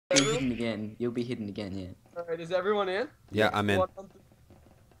hidden again. You'll be hidden again, yeah. Alright, is everyone in? Yeah, I'm in.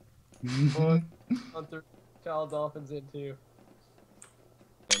 On through. Child Dolphin's in too.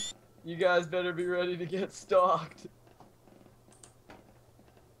 You guys better be ready to get stalked.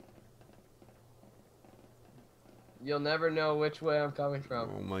 You'll never know which way I'm coming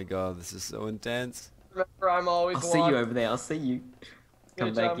from. Oh my god, this is so intense. Remember, I'm always I'll see you over there. I'll see you.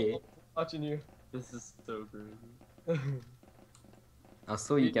 Come back here. Watching you. This is so crazy. I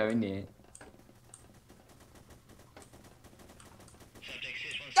saw you go in there.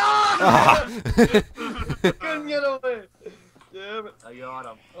 Ah! Couldn't get away. Damn it. I got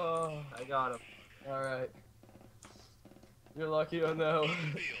him. Oh, I got him. alright. You're lucky on that one.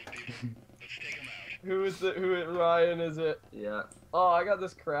 Who is it? Ryan is it? Yeah. Oh, I got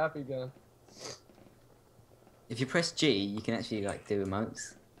this crappy gun. If you press G, you can actually like do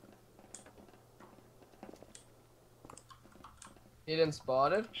emotes. Hidden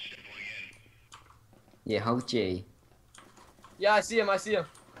spotted? Yeah, hold G. Yeah, I see him. I see him.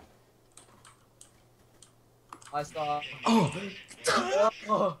 I saw him. Oh!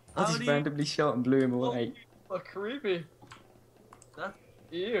 Oh, I just randomly shot and blew him away. look creepy. That's...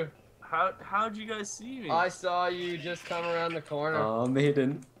 You. How'd you guys see me? I saw you just come around the corner. Oh, I'm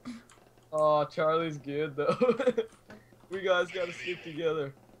hidden. Oh, Charlie's good though. We guys gotta stick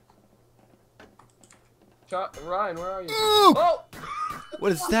together. Ryan, where are you? Ooh! Oh!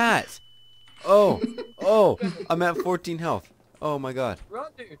 What is that? Oh, oh, I'm at 14 health. Oh my god.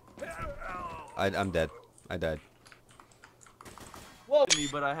 Run, dude. I'm dead. I died. Whoa! Me,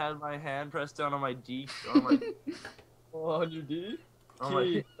 but I had my hand pressed down on my D. On my, On your D? on my,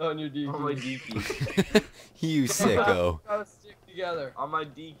 Key on your D. on my D key. You sicko. Gotta stick together. On my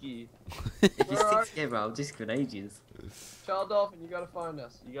D key. If you Where are stick together, I'll just for ages. Child Dolphin, you gotta find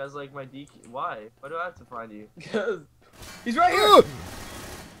us. You guys like my D key? Why? Why do I have to find you? Because he's right here!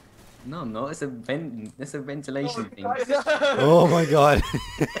 No, I'm not. It's a vent. It's a ventilation thing. Oh my god.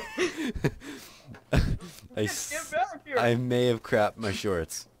 Get back here! I may have crapped my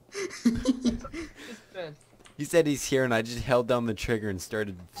shorts. It's bent. He said he's here and I just held down the trigger and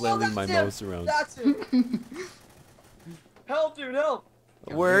started flailing my that's mouse around. That's it! Help, dude, help!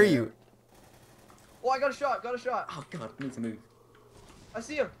 Where are you? Oh, I got a shot, got a shot. Oh god, I need to move. I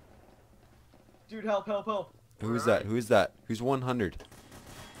see him. Dude, help, help, help. Who's that? Who's that? Who's 100?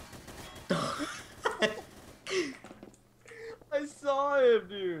 I saw him,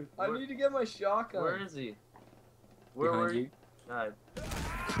 dude. I need to get my shotgun. Where is he? Where Behind were you. you? Died.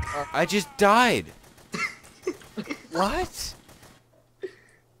 I just died. What?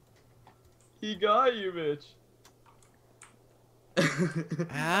 He got you, bitch.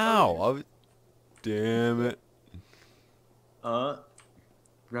 Ow. Damn it.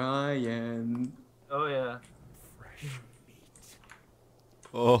 Ryan. Oh yeah.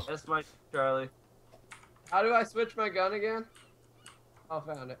 Oh. That's my Charlie. How do I switch my gun again? I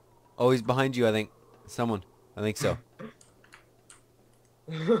found it. Oh, he's behind you, I think. Someone. I think so.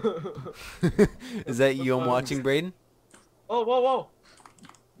 Is that you I'm watching, Braden? Oh, whoa, whoa.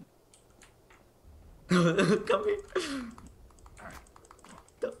 Come here.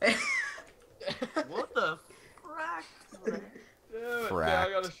 What the frack? Damn it. Yeah, I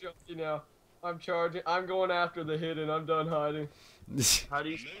Fracked. gotta show you now. I'm charging. I'm going after the hidden. I'm done hiding. How do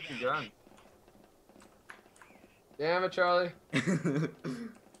you shoot your gun? Damn it, Charlie.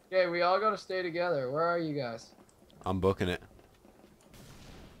 Okay, we all gotta stay together. Where are you guys? I'm booking it.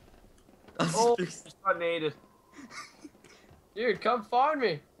 Oh, just got naded. Dude, come find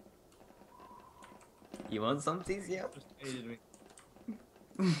me. You want some TCL? Just naded me.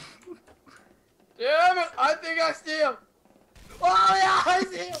 Damn it! I think I see him. Oh yeah, I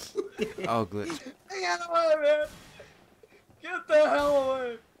see him. Oh, glitch. Get away, man. Get the hell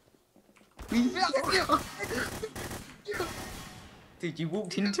away. Dude, you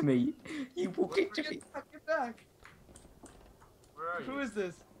walked into me. You walked into me. Get back. Where are Who you? is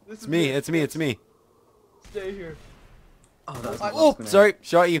this? This It's is me, it's me, it's me. Stay here. Oh, that was I- my Oh, last grenade. sorry.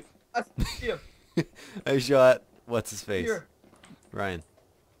 Shot you. I see him. I shot. What's his face? Here. Ryan.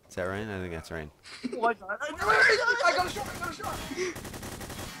 Is that Ryan? I think that's Ryan. Oh, I died. I got a shot. I got a shot.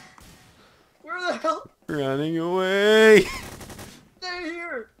 Where the hell? Running away. Stay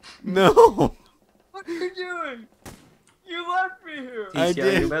here. No. What are you doing? You left me here. I TCL,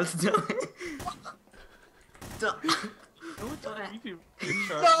 did. you're about to die. Stop. Creepy.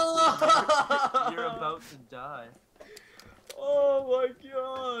 No! You're about to die. Oh my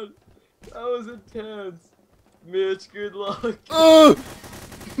god. That was intense. Mitch, good luck. Oh!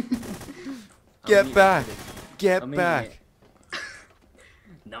 I'm Get eating back. it. Get I'm eating back. it.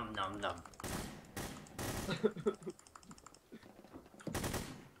 Nom nom nom.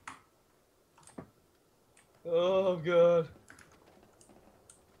 Oh god.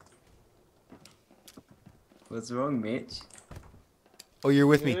 What's wrong, Mitch? Oh, you're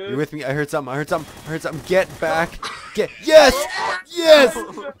with me. Yes. You're with me. I heard something. I heard something. I heard something. Get back. Get. Yes. Yes.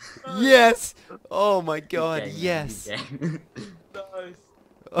 Yes. Oh my God. Good game, man, Yes. good game. Nice.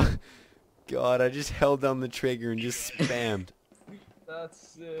 Oh, God, I just held down the trigger and just spammed. That's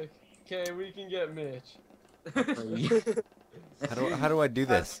sick. Okay, we can get Mitch. How do I do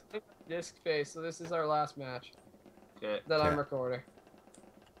this? Disc face, so this is our last match Okay. that I'm Okay. recording.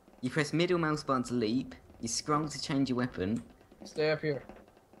 You press middle mouse button to leap. You scroll to change your weapon. Stay up here.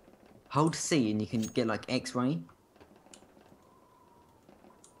 Hold C and you can get like X-ray.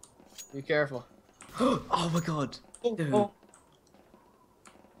 Be careful. Oh my god. Dude. Oh.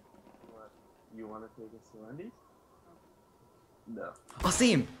 What? You want to take us to Wendy's? No. I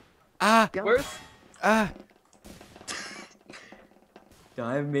see him. Ah. Go. Where's... Ah.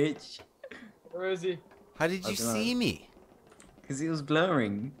 Die, Mitch. Where is he? How did I you dunno. see me? Because it was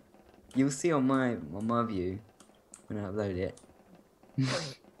blurring. You'll see on my view when I upload it.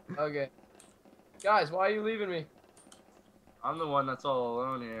 Okay. Guys, why are you leaving me? I'm the one that's all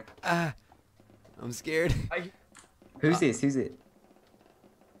alone here. Ah. I'm scared. Who's this? Who's it?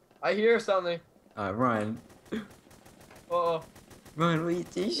 I hear something. Alright, Ryan. Uh-oh. Ryan,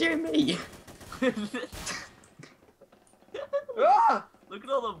 what you shoot me? Ah! Look at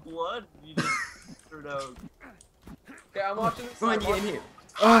all the blood you just threw out. Okay, I'm watching this. Ryan, side. you get in here.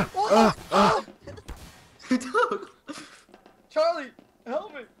 Ah. Ah. Ah. Dog. Charlie,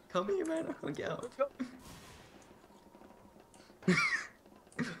 help me. Come here, man. I can't get out.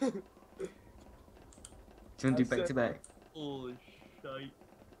 Do you want to do That's back to back? Holy shite.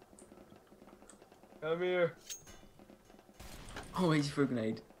 Come here. Oh, he's threw a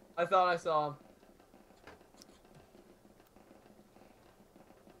grenade. I thought I saw him.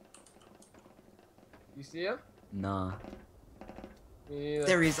 You see him? Nah. Me neither.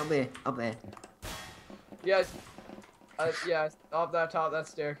 There he is, up there. Up there. Yes. Yes, up that top, that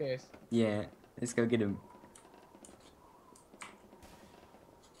staircase. Yeah. Let's go get him.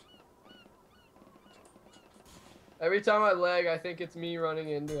 Every time I lag, I think it's me running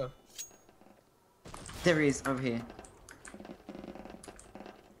into him. There he is, over here.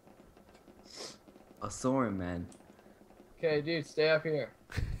 I saw him, man. Okay, dude, stay up here.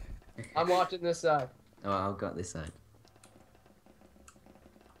 I'm watching this side. Oh, I've got this side.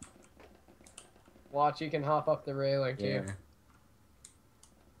 Watch, you can hop up the railing too.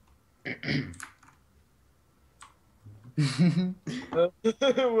 Yeah.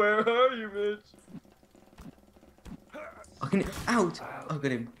 Where are you, Mitch? I can. Out! I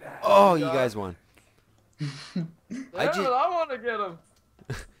got him. Oh, you guys won. I just- want to get him.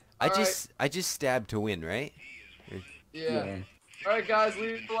 I just stabbed to win, right? Yeah. Alright guys,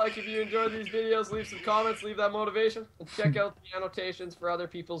 leave a like if you enjoyed these videos, leave some comments, leave that motivation, and check out the annotations for other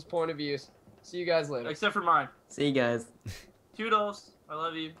people's point of views. See you guys later. Except for mine. See you guys. Toodles. I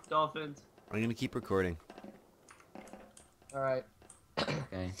love you, dolphins. I'm gonna keep recording. Alright.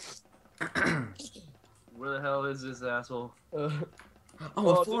 Okay. Where the hell is this asshole? Oh, I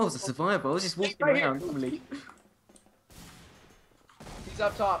Oh, thought I was a survivor. I was just walking right here. around normally. He's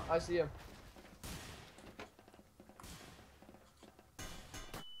up top. I see him.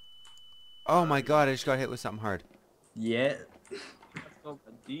 Oh my God, I just got hit with something hard. Yeah. Let's go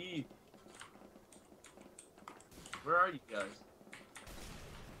D. Where are you guys?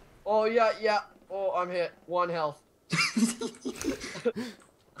 Oh, yeah, yeah. Oh, I'm hit. 1 health.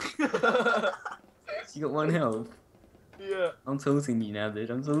 You got 1 health. Yeah. I'm taunting you now, dude.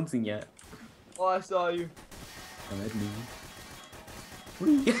 I'm taunting you. Oh, I saw you. Come at me.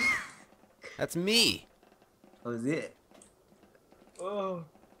 Whee. That's me. Oh, is it? Oh.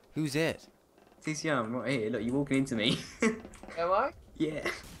 Who's it? This young, right here. Look, you're walking into me. Am I? Yeah.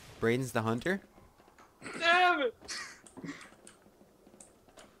 Braden's the hunter? Damn it!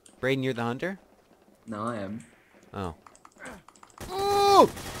 Braden, you're the hunter? No, I am. Oh.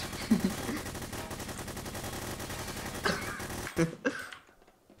 Oh!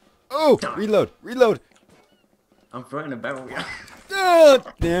 Oh! Reload! Reload! I'm throwing a barrel. Oh!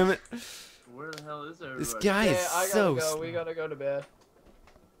 Damn it! Where the hell is everybody? This guy is Okay, I gotta so. go. We gotta go to bed.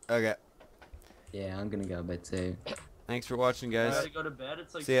 Okay. Yeah, I'm gonna go to bed too. Thanks for watching, I guys. gotta go to bed.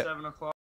 It's like See ya. 7 o'clock.